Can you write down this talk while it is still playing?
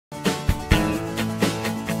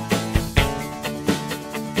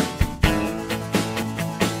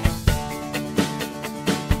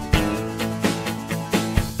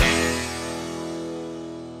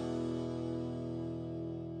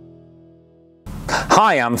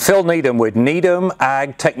Hi, I'm Phil Needham with Needham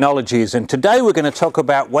Ag Technologies, and today we're going to talk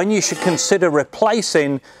about when you should consider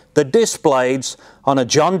replacing the disc blades on a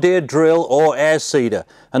John Deere drill or air seeder.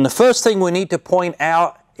 And the first thing we need to point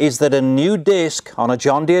out is that a new disc on a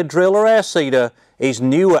John Deere drill or air seeder is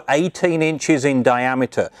new at 18 inches in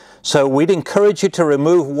diameter. So we'd encourage you to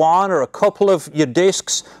remove one or a couple of your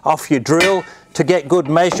discs off your drill to get good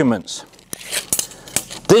measurements.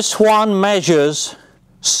 This one measures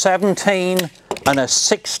 17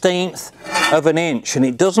 1/16 of an inch, and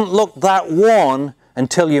it doesn't look that worn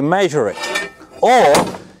until you measure it. Or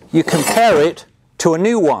you compare it to a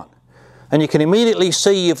new one, and you can immediately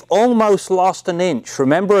see you've almost lost an inch.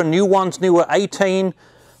 Remember, a new one's new at 18.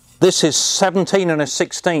 This is 17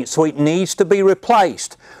 1/16, so it needs to be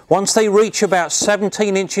replaced. Once they reach about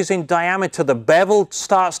 17 inches in diameter, the bevel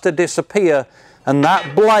starts to disappear, and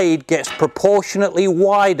that blade gets proportionately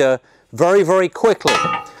wider very, very quickly.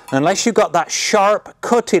 Unless you've got that sharp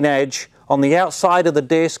cutting edge on the outside of the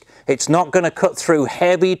disc, it's not going to cut through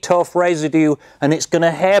heavy, tough residue, and it's going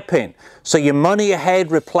to hairpin. So you're money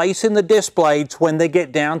ahead replacing the disc blades when they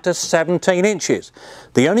get down to 17 inches.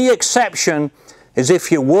 The only exception is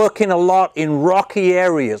if you're working a lot in rocky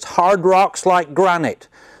areas, hard rocks like granite.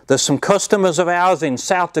 There's some customers of ours in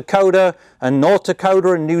South Dakota and North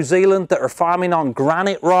Dakota and New Zealand that are farming on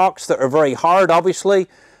granite rocks that are very hard, obviously,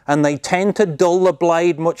 and they tend to dull the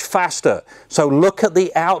blade much faster. So look at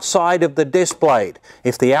the outside of the disc blade.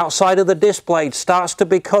 If the outside of the disc blade starts to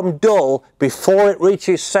become dull before it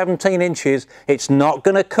reaches 17 inches, it's not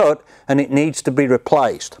going to cut and it needs to be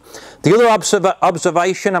replaced. The other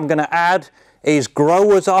observation I'm going to add is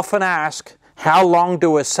growers often ask, how long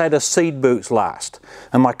do a set of seed boots last?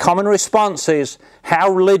 And my common response is, how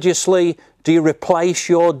religiously do you replace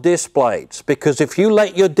your disc blades? Because if you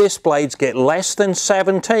let your disc blades get less than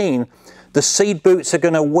 17, the seed boots are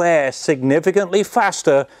going to wear significantly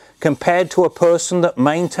faster compared to a person that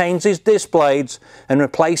maintains his disc blades and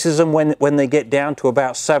replaces them when they get down to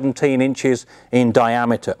about 17 inches in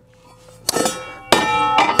diameter.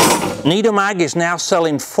 Needham Ag is now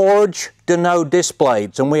selling Forge Deno disc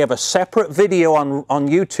blades, and we have a separate video on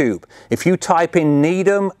YouTube. If you type in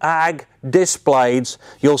Needham Ag disc blades,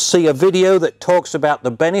 you'll see a video that talks about the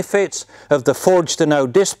benefits of the Forge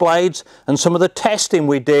Deno disc blades and some of the testing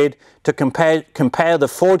we did to compare the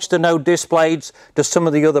Forge Deno disc blades to some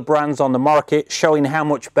of the other brands on the market, showing how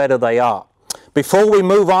much better they are. Before we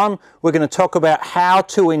move on, we're going to talk about how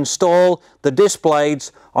to install the disc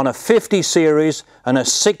blades on a 50 series and a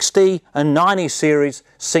 60 and 90 series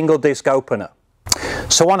single disc opener.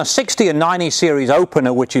 So on a 60 and 90 series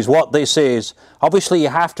opener, which is what this is, obviously you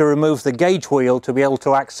have to remove the gauge wheel to be able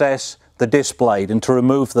to access the disc blade and to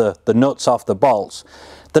remove the nuts off the bolts.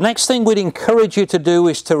 The next thing we'd encourage you to do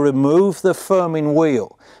is to remove the firming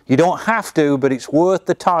wheel. You don't have to, but it's worth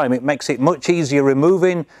the time. It makes it much easier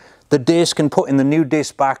removing the disc and putting the new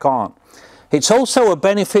disc back on. It's also a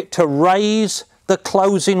benefit to raise the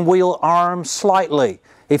closing wheel arm slightly.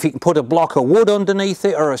 If you can put a block of wood underneath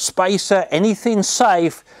it or a spacer, anything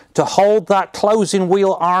safe to hold that closing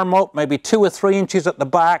wheel arm up, maybe 2 or 3 inches at the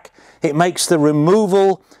back, it makes the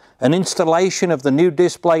removal and installation of the new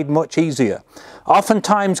disc blade much easier.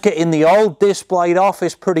 Oftentimes getting the old disc blade off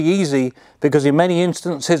is pretty easy because in many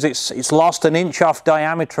instances it's lost an inch off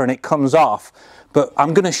diameter and it comes off. But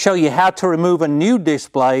I'm going to show you how to remove a new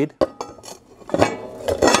disc blade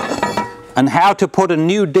and how to put a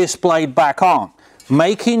new disc blade back on,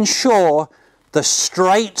 making sure the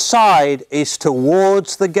straight side is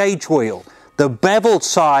towards the gauge wheel. The beveled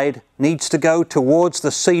side needs to go towards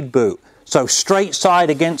the seed boot. So straight side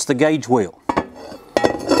against the gauge wheel.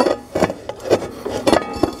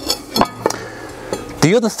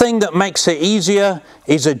 The other thing that makes it easier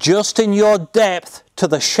is adjusting your depth to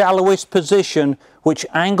the shallowest position, which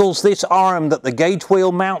angles this arm that the gauge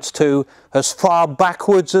wheel mounts to as far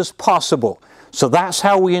backwards as possible. So that's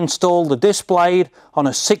how we install the disc blade on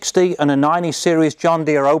a 60 and a 90 series John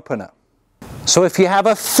Deere opener. So if you have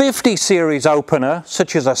a 50 series opener,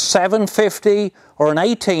 such as a 750 or an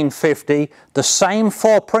 1850, the same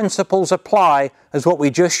 4 principles apply as what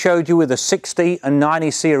we just showed you with the 60 and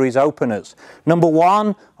 90 series openers. Number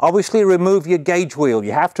 1, obviously remove your gauge wheel.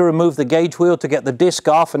 You have to remove the gauge wheel to get the disc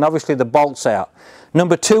off and obviously the bolts out.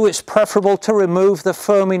 Number 2, it's preferable to remove the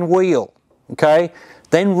firming wheel. Okay?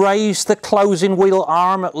 Then raise the closing wheel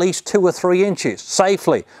arm at least 2 or 3 inches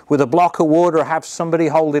safely with a block of wood or have somebody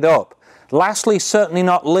hold it up. Lastly, certainly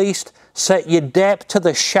not least, set your depth to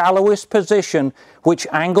the shallowest position, which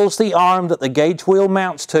angles the arm that the gauge wheel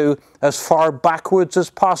mounts to as far backwards as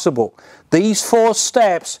possible. These 4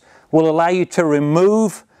 steps will allow you to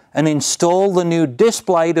remove and install the new disc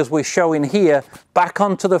blade, as we're showing here, back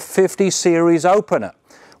onto the 50 series opener.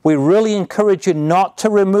 We really encourage you not to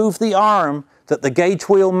remove the arm that the gauge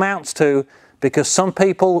wheel mounts to, because some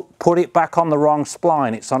people put it back on the wrong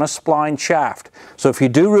spline. It's on a spline shaft. So if you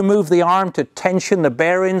do remove the arm to tension the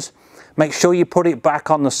bearings, make sure you put it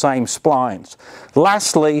back on the same splines.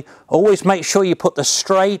 Lastly, always make sure you put the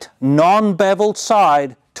straight, non-beveled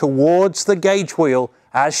side towards the gauge wheel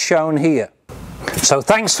as shown here. So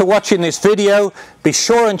thanks for watching this video. Be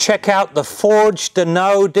sure and check out the forged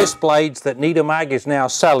Deneau disc blades that Needham Ag is now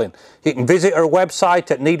selling. You can visit our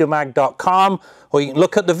website at needhamag.com, or you can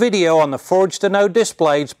look at the video on the forged Deneau disc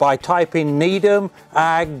blades by typing Needham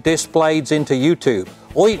Ag disc blades into YouTube,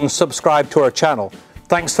 or you can subscribe to our channel.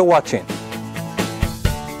 Thanks for watching.